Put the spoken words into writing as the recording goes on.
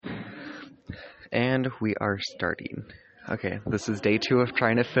And we are starting. Okay, this is day 2 of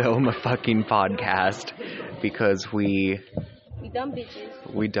trying to film a fucking podcast because we dumb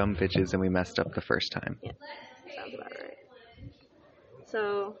bitches. We dumb bitches and we messed up the first time. Yeah, sounds about right.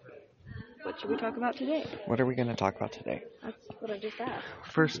 So, what should we talk about today? What are we going to talk about today? That's what I just asked.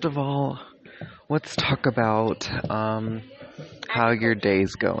 First of all, let's talk about how your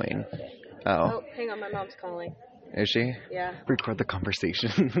day's going. Oh, hang on, my mom's calling. Is she? Yeah. Record the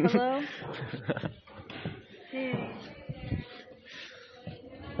conversation. Hello? Hey.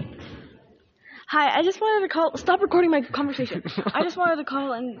 Hi, I just wanted to call. Stop recording my conversation. I just wanted to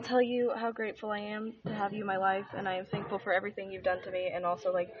call and tell you how grateful I am to have you in my life, and I am thankful for everything you've done to me, and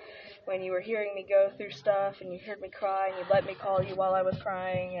also, like, when you were hearing me go through stuff, and you heard me cry, and you let me call you while I was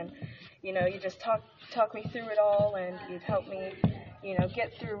crying, and, you know, you just talk me through it all, and you've helped me, you know,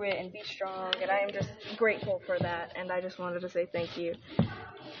 get through it and be strong, and I am just grateful for that, and I just wanted to say thank you.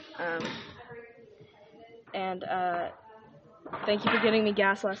 Thank you for getting me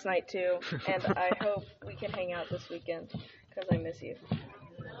gas last night, too, and I hope we can hang out this weekend, because I miss you.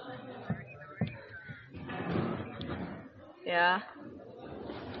 Yeah?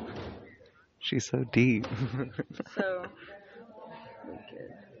 She's so deep. So, we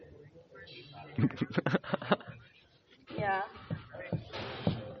could. Yeah.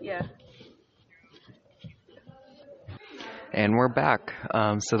 Yeah. And we're back.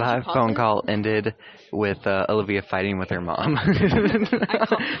 So that phone call ended with Olivia fighting with her mom. You want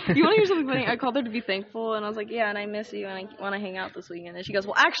to hear something funny? I called her to be thankful, and I was like, yeah, and I miss you, and I want to hang out this weekend. And she goes,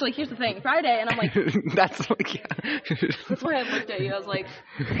 well, actually, here's the thing, Friday. And I'm like, that's like, yeah. That's why I looked at you. I was like,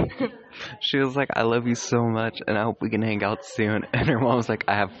 she was like, I love you so much, and I hope we can hang out soon. And her mom was like,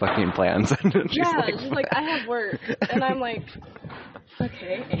 I have fucking plans. she's like, I have work. And I'm like,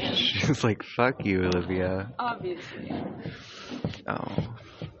 okay. And she's like, fuck you, Olivia. Obviously. Oh.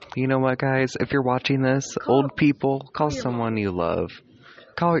 You know what, guys? If you're watching this, old people, call someone you love.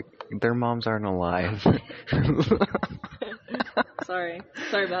 Their moms aren't alive. Sorry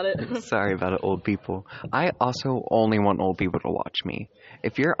about it. Sorry about it, old people. I also only want old people to watch me.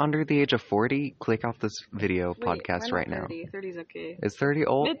 If you're under the age of 40, click off this podcast right now. 30's okay. Is 30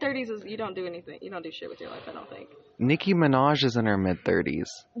 old? Mid-30s is, you don't do anything. You don't do shit with your life, I don't think. Nicki Minaj is in her mid-30s.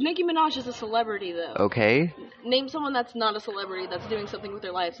 Nicki Minaj is a celebrity, though. Okay. Name someone that's not a celebrity that's doing something with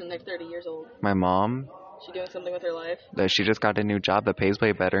their lives and they're 30 years old. My mom. She doing something with her life? She just got a new job that pays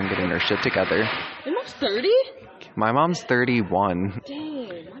way better and getting her shit together. Your mom's 30? My mom's 31.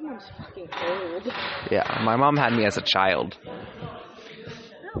 Dang, my mom's fucking old. Yeah, my mom had me as a child.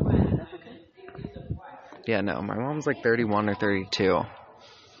 Oh, that's okay. Yeah, no, my mom's like 31 or 32.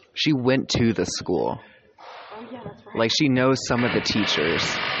 She went to the school. Oh, yeah, that's right. Like, she knows some of the teachers.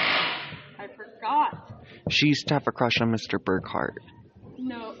 I forgot. She used to have a crush on Mr. Burkhart.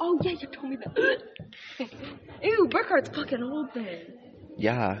 No. Oh, yeah, you told me that. Ew, Burkhart's fucking old then.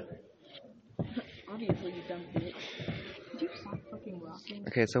 Yeah. Obviously, you dumb bitch. Did you stop fucking rocking?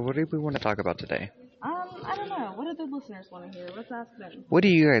 Okay, so what do we want to talk about today? I don't know. What do the listeners want to hear? Let's ask them. What do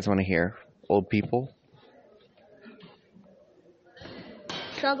you guys want to hear, old people?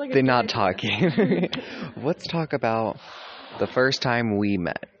 Sounds like they're not talking. Let's talk about the first time we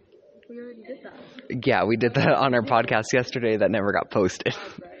met. We already did that. Yeah, we did that on our podcast yesterday that never got posted.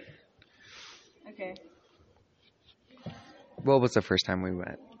 That's right. Okay. What was the first time we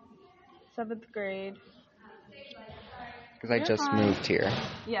met? 7th grade. Because I just moved here.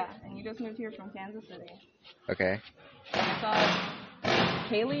 Yeah, and you just moved here from Kansas City. Okay. And I thought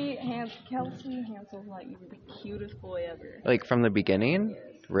Kelsey Hansel's like, you were the cutest boy ever. Like from the beginning?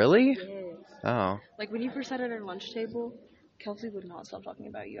 Yes. Really? Yes. Oh. Like when you first sat at our lunch table, Kelsey would not stop talking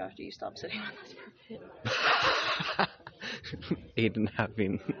about you after you stopped sitting on this carpet. Aiden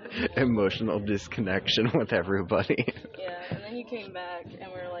having emotional disconnection with everybody. Yeah, and then you came back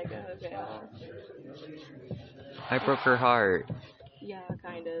and we were like, oh, okay. I broke her heart. Yeah,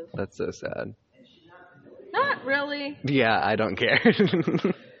 kind of. That's so sad. Not really. Yeah, I don't care.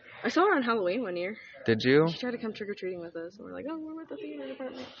 I saw her on Halloween one year. Did you? She tried to come trick-or-treating with us, and we're like, oh, we're at the theater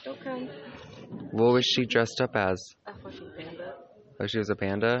department. Don't come. What was she dressed up as? A fucking panda. Oh, she was a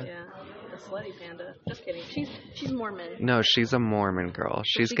panda? Yeah, a slutty panda. Just kidding. She's Mormon. No, she's a Mormon girl.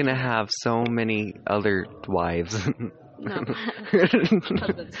 She's gonna have so many other wives. No.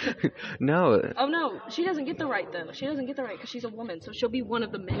 Husbands. No. Oh, no. She doesn't get the right, though. She doesn't get the right because she's a woman, so she'll be one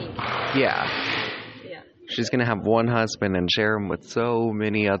of the many. Yeah. Yeah. She's gonna have one husband and share him with so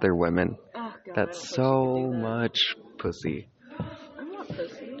many other women. Oh, God. That's so much pussy. I want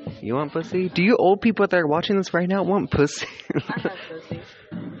pussy. You want pussy? Do you old people that are watching this right now want pussy? I have pussy.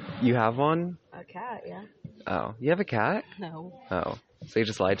 You have one? A cat, yeah. Oh. You have a cat? No. Oh. So you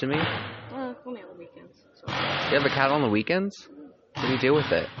just lied to me? Well, let me You have a cat on the weekends? What do you do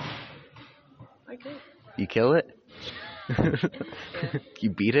with it? I could. You kill it? Yeah. You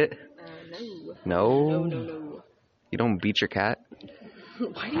beat it? No. No? No. You don't beat your cat?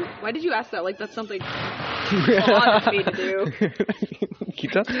 Why did you ask that? Like that's something odd of me to do.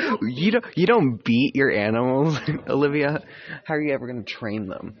 You don't beat your animals, Olivia. How are you ever gonna train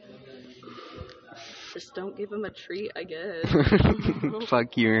them? Just don't give them a treat, I guess.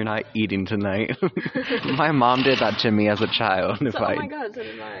 Fuck you, you're not eating tonight. My mom did that to me as a child if Oh I my god, so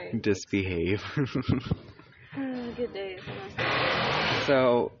did mine. disbehave. Good days.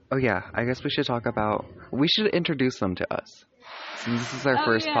 So, oh yeah, I guess we should introduce them to us. Since this is our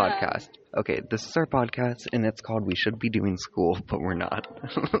first podcast. Okay, this is our podcast, and it's called We Should Be Doing School, but we're not.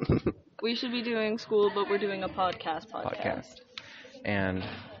 We should be doing school, but we're doing a podcast. And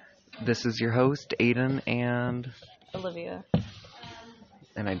this is your host, Aiden, and Olivia.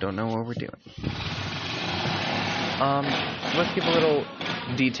 And I don't know what we're doing. Let's give a little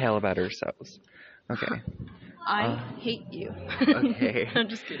detail about ourselves. Okay. I hate you. Okay. I'm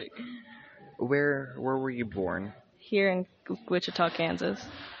just kidding. Where were you born? Here in Wichita, Kansas.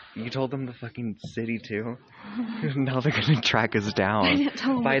 You told them the fucking city too. Now they're gonna track us down. I didn't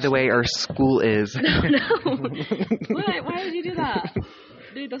tell them. By the way, our school is. No. Why did you do that?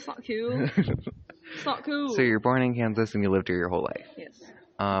 Dude, that's not cool. It's not cool. So you're born in Kansas and you lived here your whole life. Yes.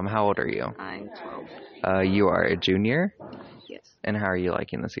 How old are you? I'm 12. You are a junior? Yes. And how are you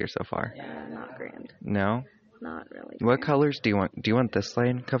liking this year so far? Not grand. No? Not really. What colors do you want? Do you want this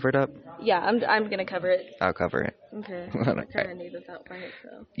lane covered up? Yeah, I'm gonna cover it. I'll cover it. Okay. Okay. I kind of need this out white,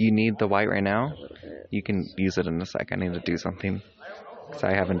 so. You need the white right now? A little bit. You can use it in a sec. I need to do something. Because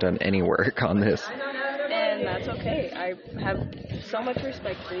I haven't done any work on this. And that's okay. I have so much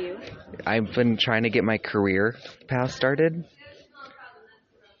respect for you. I've been trying to get my career path started.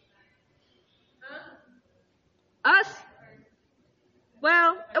 Us?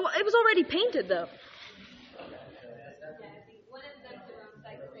 Well, it was already painted, though.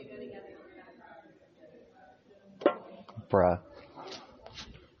 Bruh.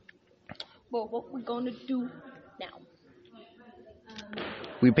 Well, what we're gonna do now?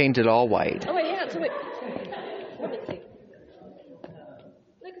 We painted all white. Oh, wait, hang on. So, wait. Let me see.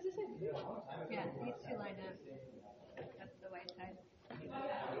 Look, is this it? Yeah, these two line up. That's the white side.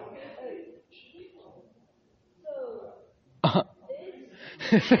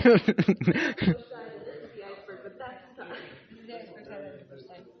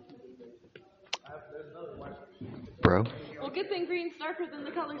 Bro. Well, good thing green's darker than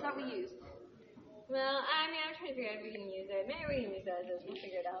the colors that we used. Well, I mean, I'm trying to figure out if we can use it. Maybe we can use it as is. We'll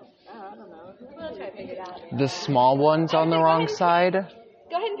figure it out. I don't know. We'll try to figure it out. The small ones on the wrong side? Go ahead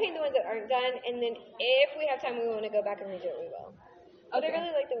and paint the ones that aren't done, and then if we have time, we want to go back and redo it, we will. But I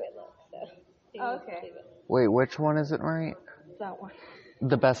really like the way it looks, so. Oh, okay. Wait, which one is it right? That one.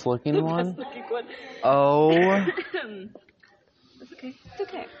 The best looking one? Best looking one. Oh. It's okay. It's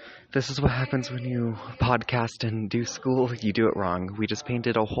okay. This is what happens when you podcast and do school. You do it wrong. We just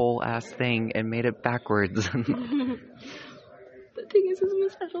painted a whole ass thing and made it backwards. The thing is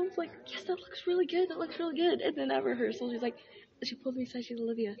Miss Heddle's like, yes, that looks really good. That looks really good. And then at rehearsal, she's like, she pulled me aside. She's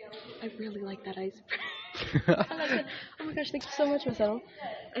Olivia. I really like that ice. I like it. Oh my gosh, thank you so much, Miss Heddle.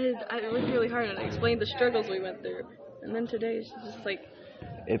 And I worked really hard and I explained the struggles we went through. And then today, she's just like,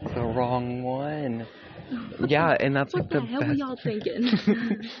 It's the wrong one. Yeah, and that's what like the the hell best. were y'all thinking?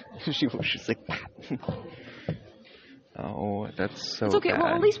 She's like, oh, that's so It's okay. bad.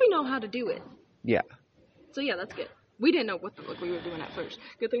 Well, at least we know how to do it. Yeah. So yeah, that's good. We didn't know what the fuck we were doing at first.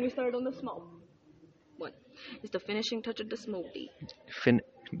 Good thing we started on the small one. It's the finishing touch of the smoothie.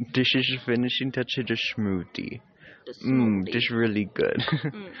 This is finishing touch of the smoothie. The smoothie. This really good.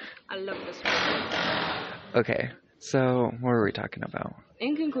 I love the smoothie. Okay, so what were we talking about?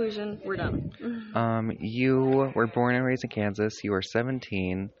 In conclusion, we're done. You were born and raised in Kansas. You are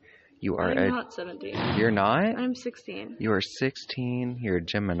 17. You are I'm not 17. You're not? I'm 16. You are 16. You're a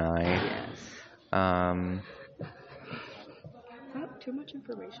Gemini. Yes. Is that too much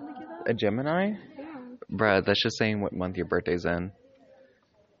information to give out? A Gemini? Yeah. Bruh, that's just saying what month your birthday's in.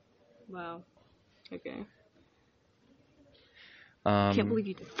 Wow. Okay. Um, Can't believe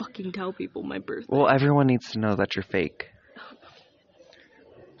you fucking tell people my birthday. Well, everyone needs to know that you're fake.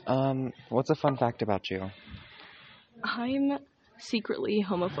 What's a fun fact about you? I'm secretly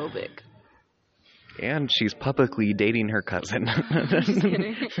homophobic. And she's publicly dating her cousin. Just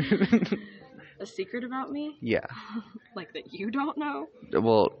kidding. A secret about me? Yeah. Like that you don't know?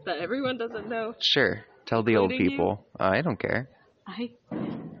 Well, That everyone doesn't know? sure. Tell the old Including people. I don't care.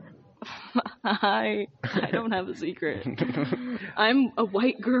 I don't have a secret. I'm a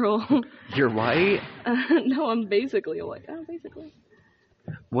white girl. You're white? No, I'm basically a white. Oh, basically.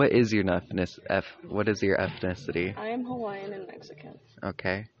 What is your what is your ethnicity? I am Hawaiian and Mexican.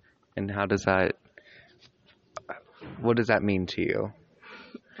 Okay. And what does that mean to you?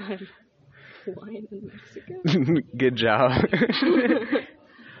 I'm Hawaiian and Mexican. Good job.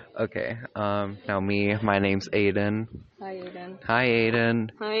 Okay. Now my name's Aiden. Hi, Aiden. Hi, Aiden.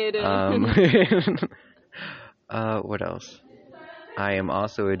 Hi, Aiden. What else? I am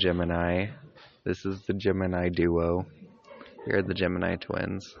also a Gemini. This is the Gemini duo. We're the Gemini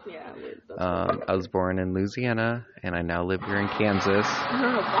twins. Yeah, I was born in Louisiana, and I now live here in Kansas.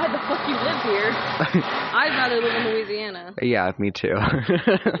 Why the fuck you live here? I'd rather live in Louisiana. Yeah, me too.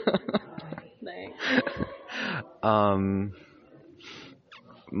 Thanks.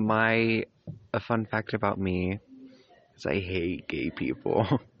 A fun fact about me is I hate gay people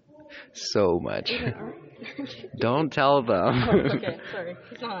so much. Don't tell them. Oh, okay, sorry.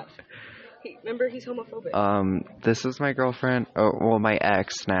 He's not. Remember, he's homophobic. This is my girlfriend. Oh, well, my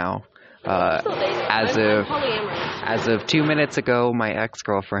ex now. I'm polyamorous. As of 2 minutes ago, my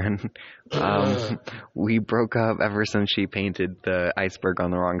ex-girlfriend. We broke up ever since she painted the iceberg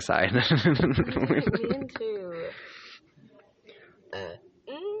on the wrong side.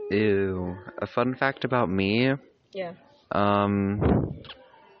 Ew. A fun fact about me. Yeah. I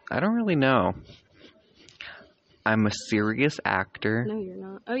don't really know. I'm a serious actor. No, you're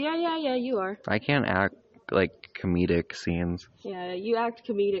not. Oh, yeah, you are. I can't act like comedic scenes. Yeah, you act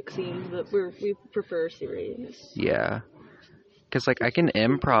comedic scenes, but we prefer serious. Yeah. Because, like, I can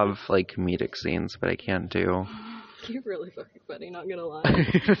improv, like, comedic scenes, but I can't do... You're really fucking funny, not gonna lie.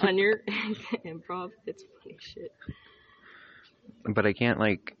 On your improv, it's funny shit. But I can't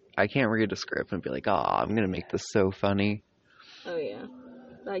read a script and be like, I'm gonna make this so funny. Oh, yeah.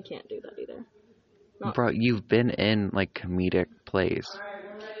 I can't do that either. Bro, you've been in, like, comedic plays.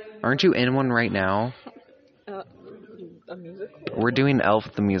 Aren't you in one right now? A musical? We're doing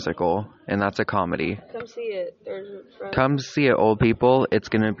Elf the Musical, and that's a comedy. Come see it. Come see it, old people. It's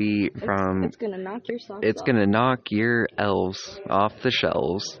gonna be from... It's gonna knock your socks It's off. gonna knock your elves off the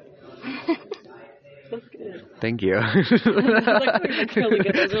shelves. That's good. Thank you. That's really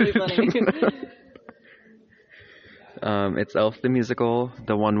good. That's really funny. It's Elf the Musical,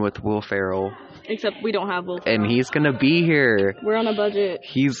 the one with Will Ferrell. Except we don't have Will Ferrell. And he's gonna be here. We're on a budget.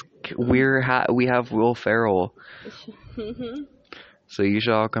 We have Will Ferrell. So you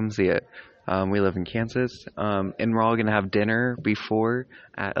should all come see it. We live in Kansas. And we're all gonna have dinner before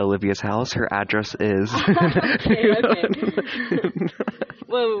at Olivia's house. Her address is Okay.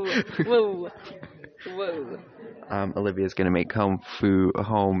 Whoa. Olivia's gonna make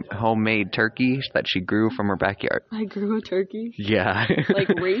homemade turkey that she grew from her backyard. I grew a turkey? Yeah. Like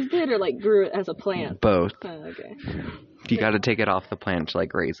raised it or like grew it as a plant? Both. Oh, okay. You gotta take it off the plant to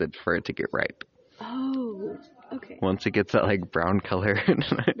like raise it for it to get ripe. Oh, okay. Once it gets that like brown color.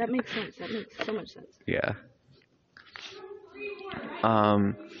 That makes sense. That makes so much sense. Yeah.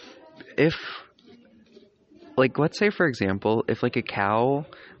 If like let's say for example, if like a cow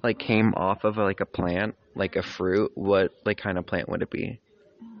like came off of like a plant, like a fruit, what like kind of plant would it be?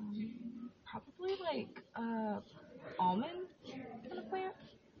 Probably like almond kind of plant.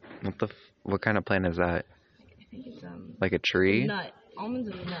 What kind of plant is that? I think it's Like a tree? nut. Almonds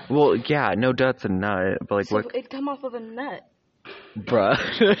is a nut. Well, yeah, no, that's a nut, but like So what? it'd come off of a nut. Bruh.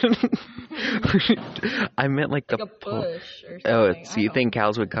 I meant like Like the a bush or Oh, something. so you think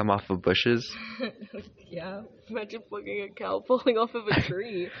cows would come off of bushes? Yeah. Imagine plucking a cow falling off of a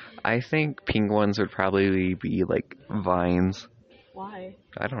tree. I think penguins would probably be like vines. Why?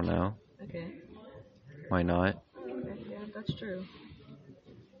 I don't know. Okay. Why not? Okay, yeah, that's true.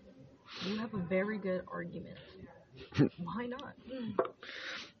 You have a very good argument. Why not?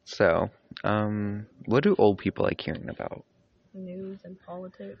 So, what do old people like hearing about? News and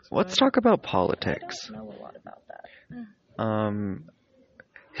politics. Let's talk about politics. I don't know a lot about that.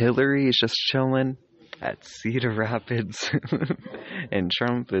 Hillary is just chilling at Cedar Rapids, and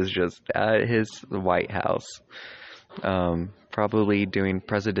Trump is just at his White House, probably doing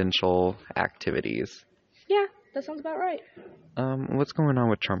presidential activities. Yeah, that sounds about right. What's going on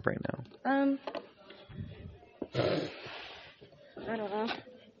with Trump right now? I don't know.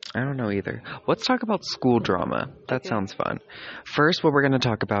 I don't know either. Let's talk about school drama. That Okay. sounds fun. First, what we're going to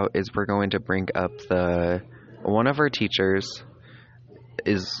talk about is we're going to bring up one of our teachers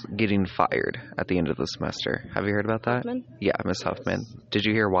is getting fired at the end of the semester. Have you heard about that? Huffman? Yeah, Miss Huffman. Did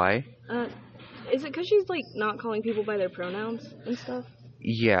you hear why? Is it because she's like not calling people by their pronouns and stuff?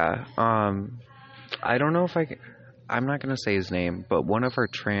 Yeah. I don't know if I'm not going to say his name, but one of our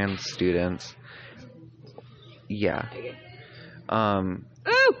trans students, yeah, Okay. um,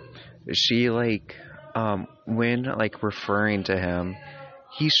 Oh! she, like, when, like, referring to him,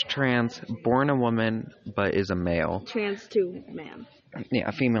 he's trans, born a woman, but is a male. Trans to man.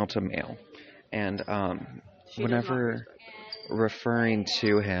 Yeah, female to male. And, She does not whenever respect referring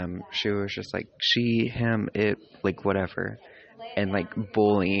to him, she was just like, she, him, it, like, whatever. And, like,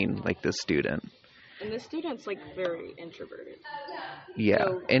 bullying, like, the student. that. And the student's like very introverted. Yeah,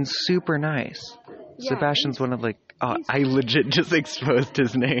 So- and super nice. Yeah, Sebastian's one of, like, he's- I legit just exposed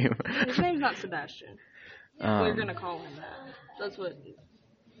his name. His name's not Sebastian. We're Um, gonna call him that. That's what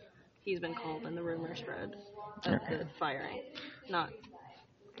he's been called in the rumor spread of the firing. Not.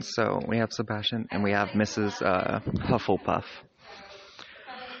 so we have Sebastian and we have Mrs. Hufflepuff.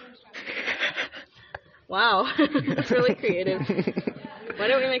 Wow, that's really creative. Why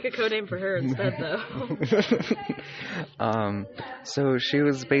don't we make a code name for her instead, though? So she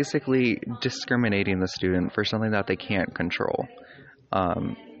was basically discriminating the student for something that they can't control,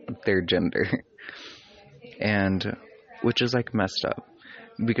 their gender, and which is like messed up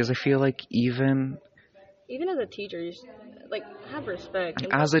because I feel like even Even as a teacher, you should, like, have respect.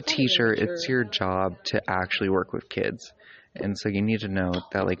 And as a don't be teacher, immature. it's your job to actually work with kids. And so you need to know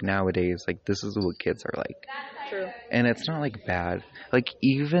that, like, nowadays, like, this is what kids are like. True. And it's not, like, bad. Like,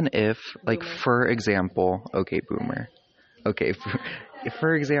 even if, like, Boomer. for example, okay, boomer. Okay,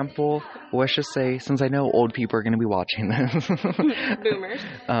 for example, let's just say, since I know old people are going to be watching this.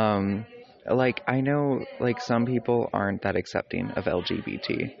 Boomers. Like, I know, like, some people aren't that accepting of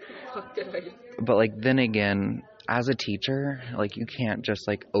LGBT. Fuck did I just... But, like, then again, as a teacher, like, you can't just,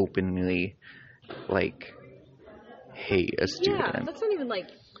 like, openly, like, hate a student. Yeah, that's not even, like,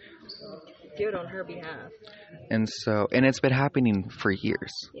 good on her behalf. And so, and it's been happening for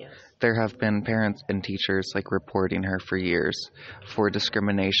years. Yes. There have been parents and teachers, like, reporting her for years for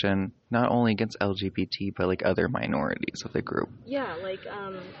discrimination, not only against LGBT, but, like, other minorities of the group. Yeah, like,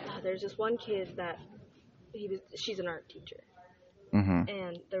 there's this one kid that, she's an art teacher. Hmm.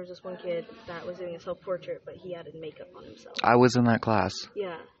 And there was this one kid that was doing a self-portrait, but he added makeup on himself. I was in that class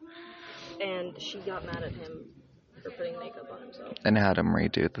Yeah. And she got mad at him for putting makeup on himself. and had him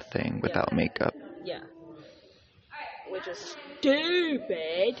redo the thing without makeup. Yeah. Which is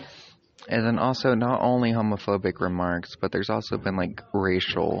stupid. And then also not only homophobic remarks, but there's also been, like,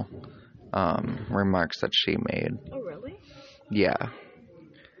 racial remarks that she made. Oh, really? Yeah.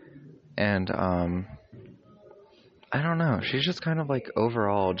 And, I don't know. She's just kind of, like,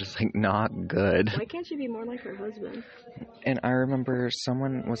 overall just, like, not good. Why can't she be more like her husband? And I remember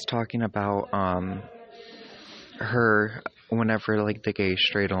someone was talking about, her, whenever, like, the Gay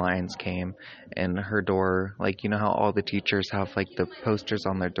Straight Alliance came, and her door, like, you know how all the teachers have, like, the posters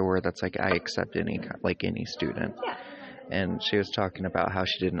on their door that's, like, I accept any student. Yeah. And she was talking about how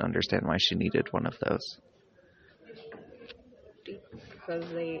she didn't understand why she needed one of those. Because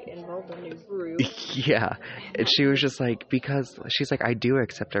they involved a new group. Yeah. And she was just like, because she's like, I do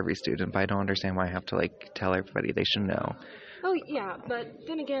accept every student, but I don't understand why I have to, like, tell everybody they should know. Oh, yeah, but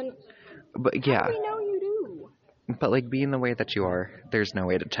then again, But yeah, how do we know you do? but, like, being the way that you are, there's no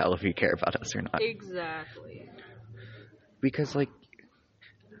way to tell if you care about us or not. Exactly. Because, like,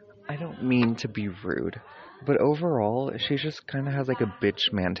 I don't mean to be rude, but overall, she just kind of has, like, a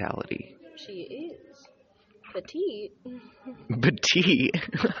bitch mentality. She is. Petite. Petite.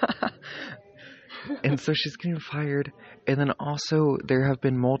 And so she's getting fired. And then also, there have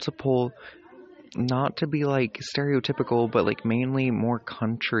been multiple, not to be, like, stereotypical, but, like, mainly more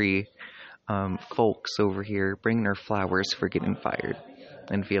country folks over here bringing her flowers for getting fired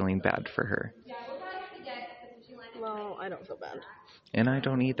and feeling bad for her. Well, I don't feel bad. And I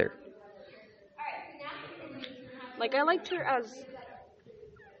don't either. Like, I liked her as...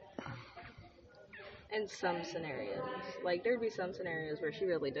 in some scenarios. Like, there'd be some scenarios where she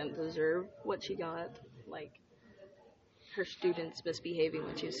really didn't deserve what she got. Like, her students misbehaving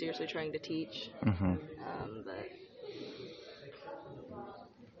when she was seriously trying to teach. Hmm. But...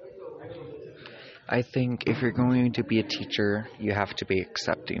 I think if you're going to be a teacher, you have to be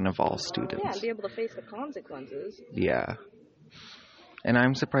accepting of all students. yeah, and be able to face the consequences. Yeah. And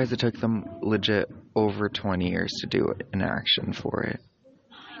I'm surprised it took them legit over 20 years to do an action for it.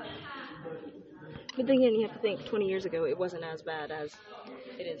 But then again, you have to think, 20 years ago, it wasn't as bad as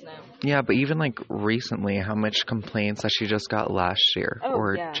it is now. Yeah, but even, like, recently, how much complaints that she just got last year Oh,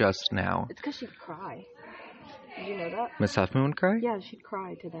 or yeah. just now. It's because she'd cry. Did you know that? Miss Huffman would cry? Yeah, she'd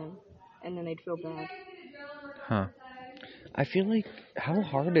cry to them, and then they'd feel bad. Huh. I feel like, how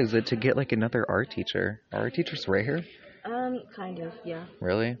hard is it to get, like, another art teacher? Are art teachers rare? Kind of, yeah.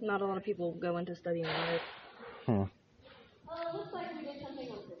 Really? Not a lot of people go into studying art. Huh. Well, it looks like we did something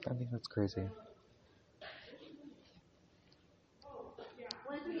on purpose. I think that's crazy.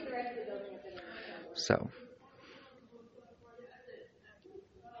 Once we get the rest of the building up there. So,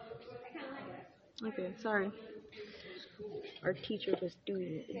 I kind of like it. Okay, sorry. Our teacher was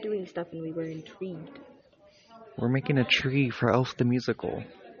doing stuff and we were intrigued. we're making a tree for Elf the Musical.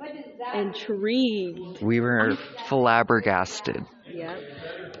 What is that? Intrigued. We were flabbergasted. Yeah.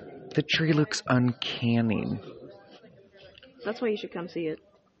 The tree looks uncanny. That's why you should come see it.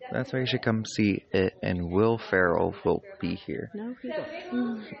 That's why you should come see it, and Will Ferrell will be here. No, he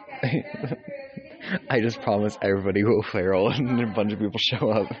don't. I just promised everybody Will Ferrell, and a bunch of people show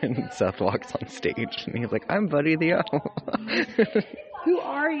up, and Seth walks on stage, and he's like, I'm Buddy the Elf. Who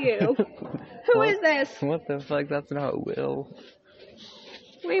are you? Who is this? What the fuck? That's not Will.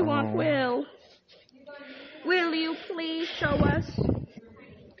 We want Oh. Will. Will you please show us?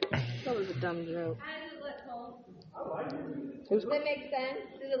 That was a dumb joke. Does that make sense?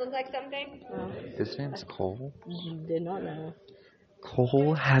 Does it look like something? No, His name's Cole. did not know.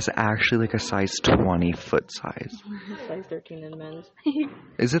 Cole has actually like a size 20 foot size. Size 13 in men's.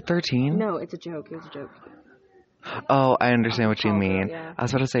 Is it 13? No, it's a joke. It was a joke. Oh, I understand what you Oh, mean. yeah. I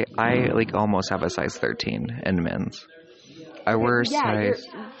was about to say, I like almost have a size 13 in men's. I wear Yeah, size...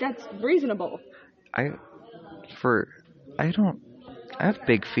 that's reasonable. I have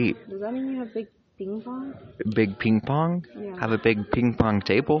big feet. Does that mean you have big ping pong? Big ping pong? Yeah. Have a big ping pong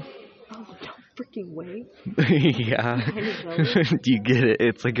table? Oh, no freaking way. Yeah. Do you get it?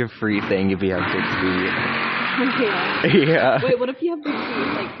 It's like a free thing if you have Yeah. big feet. Yeah. Wait, what if you have big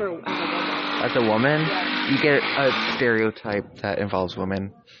feet, like, for as a woman? As a woman, Yeah. you get a stereotype that involves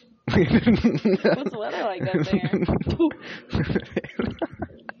women. What's what I like up there?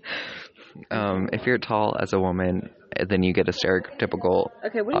 If you're tall as a woman, then you get a stereotypical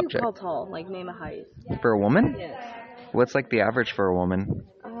Okay, what do object. you call tall? Like, name a height. For a woman? Yes. What's like the average for a woman?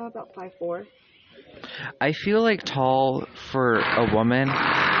 About 5'4". I feel like tall for a woman,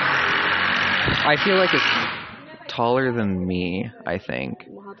 I feel like it's taller than me, I think.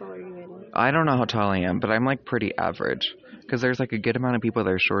 Well, how tall are you, Aiden? I don't know how tall I am, but I'm like pretty average. Because there's like a good amount of people that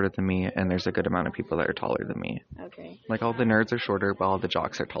are shorter than me, and there's a good amount of people that are taller than me. Okay. Like all the nerds are shorter, but all the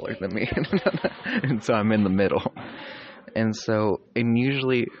jocks are taller than me. And so I'm in the middle. And so, and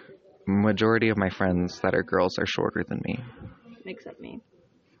usually, majority of my friends that are girls are shorter than me. Except me.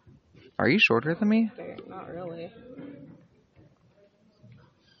 Are you shorter than me? Not really.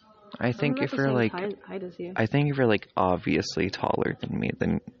 I think I'm if about the you're same like, height as you. I think if you're like obviously taller than me,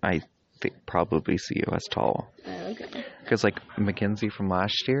 then I probably see you as tall. Okay. Because like Mackenzie from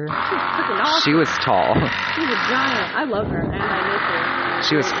last year, She's freaking awesome. she was tall. She's a giant. I love her, and I miss her.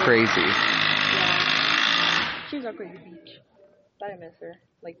 She was crazy. Yeah. She's up at the beach. But I miss her.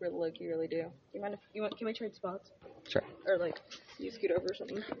 Like, you really do. You mind if can we trade spots? Sure. Or like, you scoot over or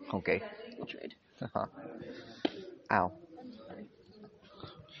something? Okay. We'll trade. Uh-huh. Ow.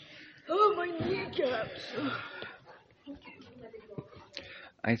 Oh, my kneecaps.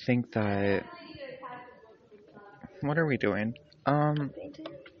 I think that. What are we doing?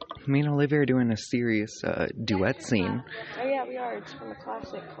 Me and Olivia are doing a serious duet scene, Oh yeah, we are. It's from a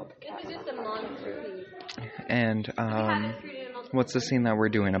classic called The Cat. It's just a monster piece. and what's the scene that we're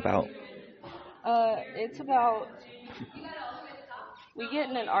doing about? It's about we get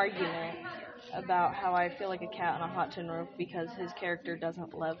in an argument about how I feel like a cat on a hot tin roof because his character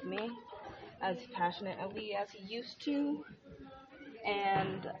doesn't love me as passionately as he used to,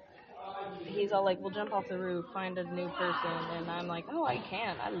 and he's all like, "We'll jump off the roof, find a new person," and I'm like, "Oh, I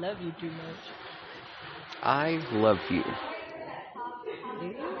can't. I love you too much." I love you. Do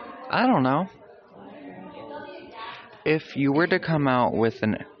you? I don't know. If you were to come out with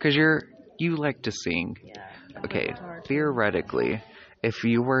because you like to sing. Yeah. Okay, theoretically, if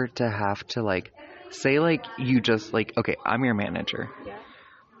you were to have to like, say like you just like, okay, I'm your manager. Yeah.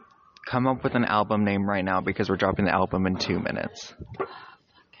 Come up with an album name right now because we're dropping the album in 2 minutes.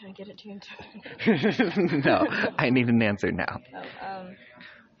 Can I get it to you? No, I need an answer now.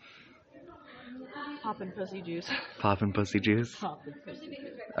 Poppin' pussy juice. Poppin' Pussy Juice. Poppin' pussy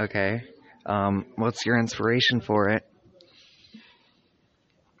juice. Okay. What's your inspiration for it?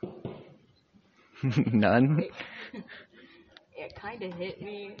 None? It kind of hit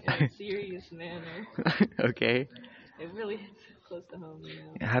me in a serious manner. Okay. It really hits close to home, you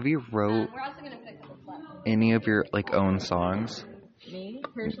know. Have you wrote We're also gonna put a couple flat. any of your like own songs Me,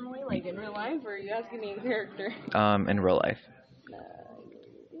 personally, like in real life, or are you asking me in character? in real life?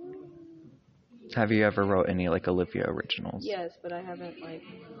 Have you ever wrote any like Olivia originals? Yes, but I haven't, like,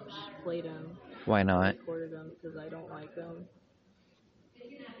 played them, Why not? recorded them, because I don't like them.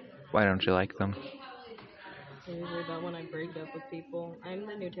 Why don't you like them? I usually about when I break up with people. I'm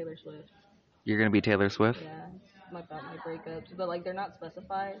the new Taylor Swift. You're gonna be Taylor Swift? Yeah, about my breakups, but like they're not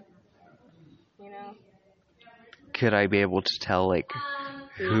specified. You know? Could I be able to tell like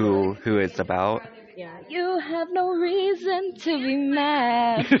who it's about? Yeah. You have no reason to be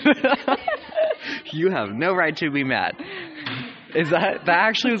mad. You have no right to be mad. Is that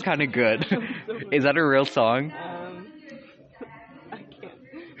actually was kind of good? Is that a real song? I can't.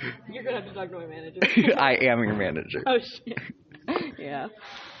 You're gonna have to talk to my manager. I am your manager. Oh shit. Yeah.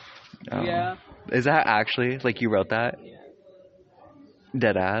 Yeah. Is that actually like you wrote that? Yeah.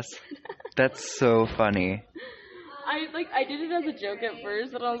 Dead ass. That's so funny. I did it as a joke at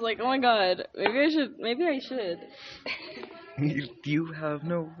first, but I was like, oh my god, maybe I should. You have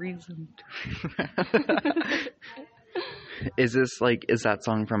no reason to. Is that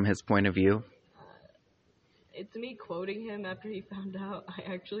song from his point of view? It's me quoting him after he found out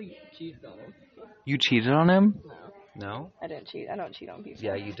I actually cheated on him. You cheated on him? No. No? I didn't cheat. I don't cheat on people.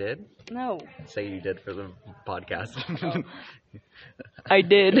 Yeah, you did? No. Say you did for the podcast. Oh. I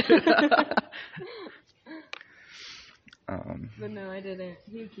did. But no, I didn't.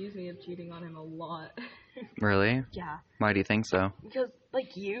 He accused me of cheating on him a lot. Really? Yeah. Why do you think so? Because,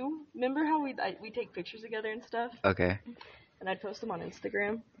 like you, remember how we take pictures together and stuff? Okay. And I'd post them on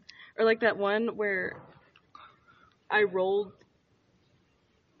Instagram? Or like that one where I rolled,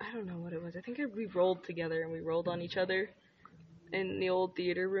 I don't know what it was. I think we rolled together and we rolled on each other in the old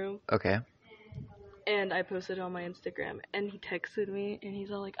theater room. Okay. And I posted it on my Instagram, and he texted me, and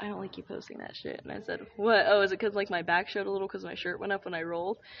he's all like, I don't like you posting that shit. And I said, what? Oh, is it because, like, my back showed a little because my shirt went up when I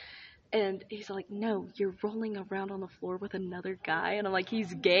rolled? And he's like, no, you're rolling around on the floor with another guy. And I'm like,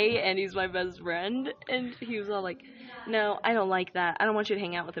 he's gay, and he's my best friend. And he was all like, no, I don't like that. I don't want you to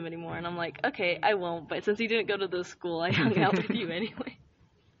hang out with him anymore. And I'm like, okay, I won't. But since he didn't go to the school, I hung out with you anyway.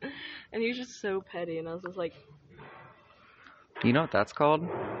 And he was just so petty, and I was just like, you know what that's called?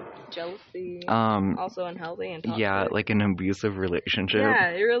 jealousy. Um, Also unhealthy and toxic. Yeah, like an abusive relationship. Yeah,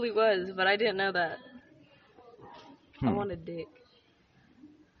 it really was, but I didn't know that. I wanted dick.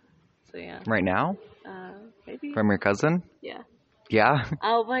 So yeah. Right now? Maybe. From your cousin? Yeah. Yeah?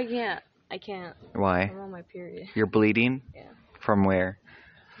 Oh, but I can't. I can't. Why? I'm on my period. You're bleeding? Yeah. From where?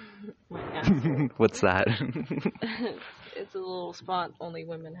 My asshole. What's that? It's a little spot only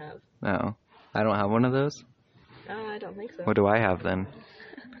women have. No. I don't have one of those? I don't think so. What do I have then?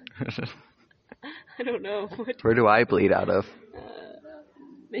 I don't know. Where do I bleed out of?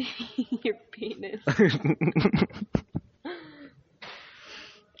 Maybe your penis.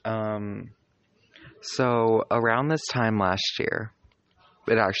 So around this time last year,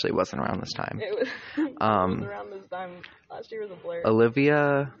 it actually wasn't around this time. It was around this time. Last year was a blur.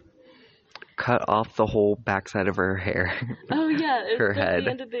 Olivia cut off the whole backside of her hair. Oh yeah, it her was head. the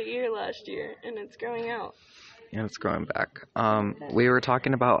end of the year last year, and it's growing out. Yeah, it's growing back. We were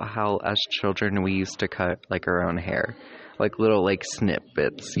talking about how as children we used to cut like our own hair, like little like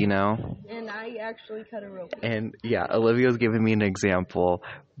snippets, you know. And I actually cut a rope. And yeah, Olivia's giving me an example,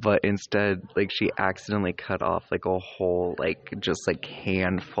 but instead, like, she accidentally cut off like a whole, like, just like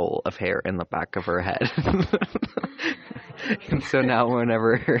handful of hair in the back of her head. And so now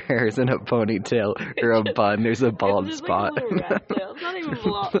whenever her hair is in a ponytail or a bun, there's a bald it's just spot. Like a little rat tail. It's not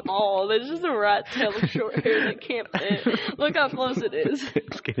even bald. It's just a rat tail of short hair that can't fit. Look how close it is.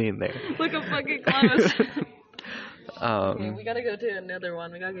 It's getting there. Look how fucking close. Okay, we gotta go to another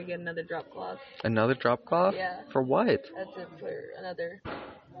one. We gotta go get another drop cloth. Another drop cloth? Yeah. For what? That's it for another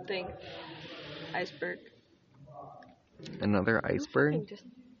thing. Iceberg. Another iceberg? He just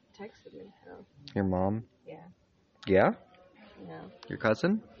texted me. Oh. Your mom? Yeah. Yeah? No. Your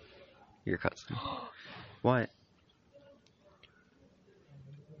cousin? Your cousin. What?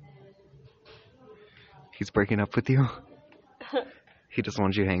 He's breaking up with you? He just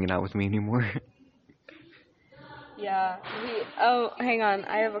wants you hanging out with me anymore? Yeah. Oh, hang on.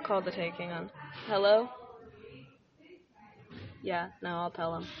 I have a call to take. Hang on. Hello? Yeah. No, I'll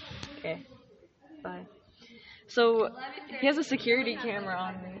tell him. Okay. Bye. So, he has a security camera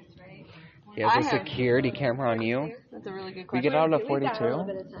on me. He has a security camera on you? That's a really good We question. get out of We got a 42? little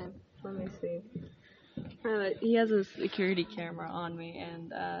bit of time. Let me see. He has a security camera on me,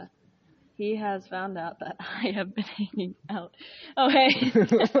 and he has found out that I have been hanging out. Oh, hey.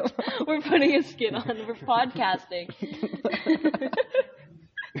 We're putting a skit on. We're podcasting.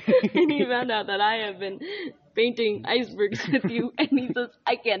 And he found out that I have been painting icebergs with you, and he says,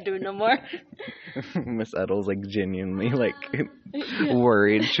 I can't do it no more. Miss Edel's like genuinely like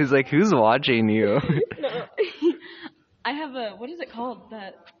worried. She's like, who's watching you? No. I have a, what is it called?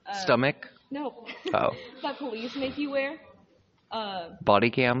 That Stomach? No. Oh. That police make you wear? Body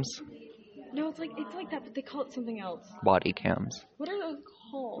cams? No, it's like that, but they call it something else. Body cams. What are those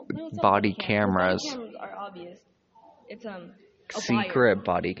called? No, it's not Body cams. cameras. Body cameras are obvious. It's a Secret wire.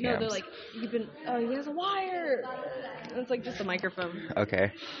 body No, they're cams. like he has a wire. And it's like just a microphone.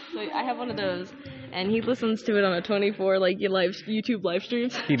 Okay. So I have one of those, and he listens to it on a 24 like YouTube live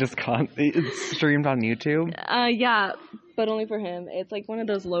streams. He just it's streamed on YouTube. Yeah, but only for him. It's like one of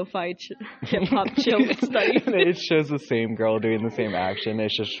those lo-fi hip hop chill studies. It shows the same girl doing the same action.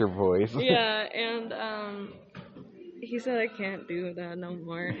 It's just your voice. Yeah, and he said I can't do that no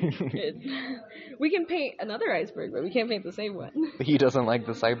more. We can paint another iceberg, but we can't paint the same one. He doesn't like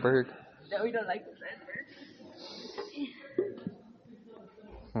the iceberg. No, we don't like this iceberg.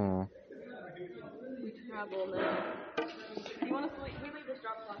 We travel now. You want to we leave this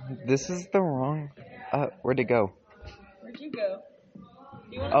drop off? This is the wrong. Where'd it go? Where'd you go?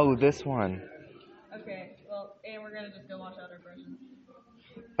 Oh, this one. Okay, well, and we're gonna just go wash out our brushes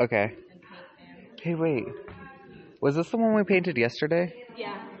Okay. and paint. Hey, wait. Was this the one we painted yesterday?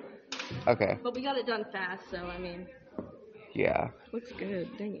 Yeah, Okay. but we got it done fast, so I mean, Yeah. looks good.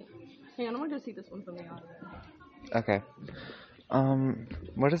 Dang it. Hang on, I want to go see this one from the audio. Okay.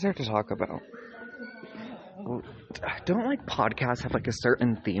 What is there to talk about? Well, don't like podcasts have like a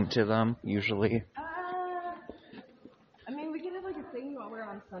certain theme to them usually? I mean, we can have like a thing while we're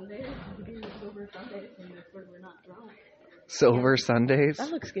on Sundays. We can do Silver Sundays, and that's where we're not drunk. Silver Sundays? That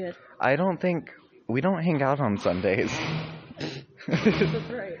looks good. I don't think we don't hang out on Sundays. That's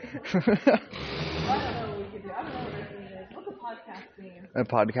right. I don't know what we could do. I don't know what our theme is. What's a podcast theme? A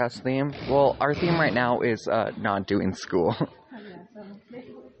podcast theme? Well, our theme right now is not doing school. Oh, yeah, so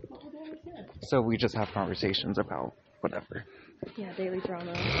maybe what we're doing is good. So we just have conversations about whatever. Yeah, daily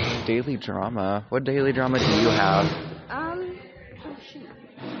drama. Daily drama? What daily drama do you have? Oh shoot.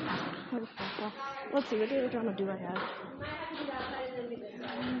 Let's see, what daily drama do I have?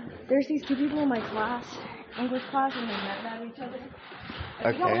 There's these two people in my class, English class, and they met at each other.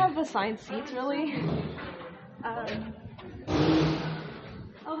 And we don't have assigned seats, really.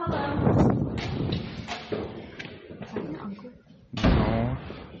 Oh, hello. No.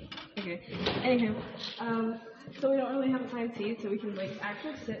 Okay. Anywho, so we don't really have assigned seats, so we can like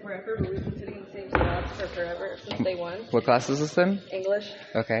actually sit wherever, but we've been sitting in the same spots for forever since day one. What class is this in? English.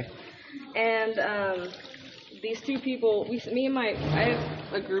 Okay. And these two people, I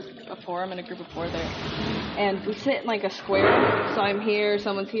have a group of four. I'm in a group of four there, and we sit in like a square. So I'm here,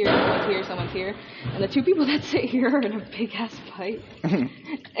 someone's here, someone's here, someone's here, and the two people that sit here are in a big ass fight. And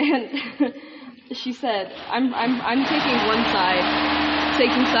she said, I'm taking one side,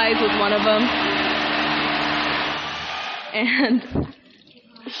 taking sides with one of them, and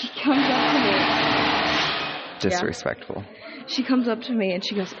she comes up to me. Disrespectful. She comes up to me and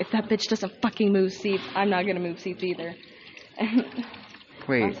she goes, if that bitch doesn't fucking move seats, I'm not going to move seats either. And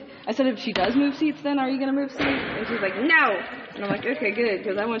Wait. I said, if she does move seats, then are you going to move seats? And she's like, no. And I'm like, okay, good,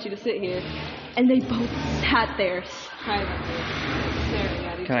 because I want you to sit here. And they both sat there silently, staring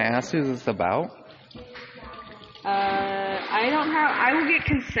at each other. Can I ask who this is about? I will get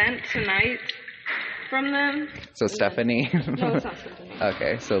consent tonight from them. So Stephanie? No, it's not Stephanie.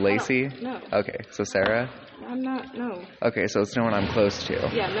 Okay, so Lacey? No. Okay, so Sarah? I'm not, no. Okay, so it's no one I'm close to.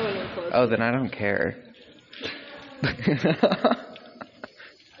 Yeah, no one was close. Oh, then I don't care.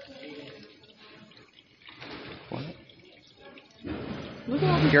 What? Look at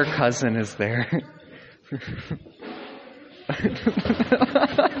all these. Your cousin is there.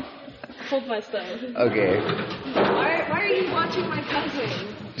 Hold my stuff. Okay. Why are you watching my cousin?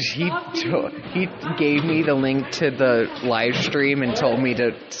 He gave me the link to the live stream and told me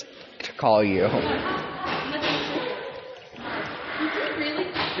to call you. Really?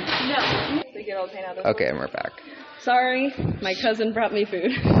 No. Okay, and we're back. Sorry, my cousin brought me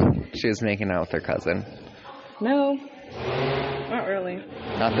food. She was making out with her cousin. No, not really.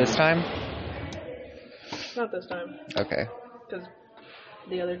 Not this time? Not this time. Okay. Because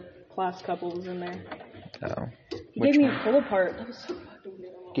the other class couple was in there. Oh. He Which gave me one? a pull apart. That was so fucking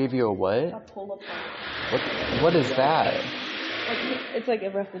weird. Gave you a what? A pull apart. What is that? It's like a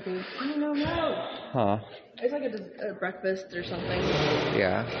recipe. No. Huh. It's like a breakfast or something.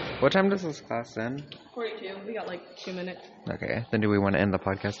 Yeah. What time does this class end? 42. We got like 2 minutes. Okay. Then do we want to end the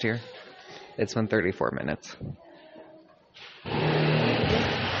podcast here? It's been 34 minutes.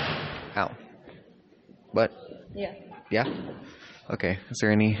 Ow. What? Yeah. Yeah? Okay. Is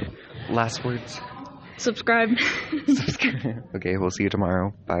there any last words? Subscribe. Subscribe. Okay, we'll see you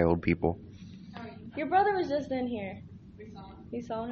tomorrow. Bye, old people. Your brother was just in here. We saw him.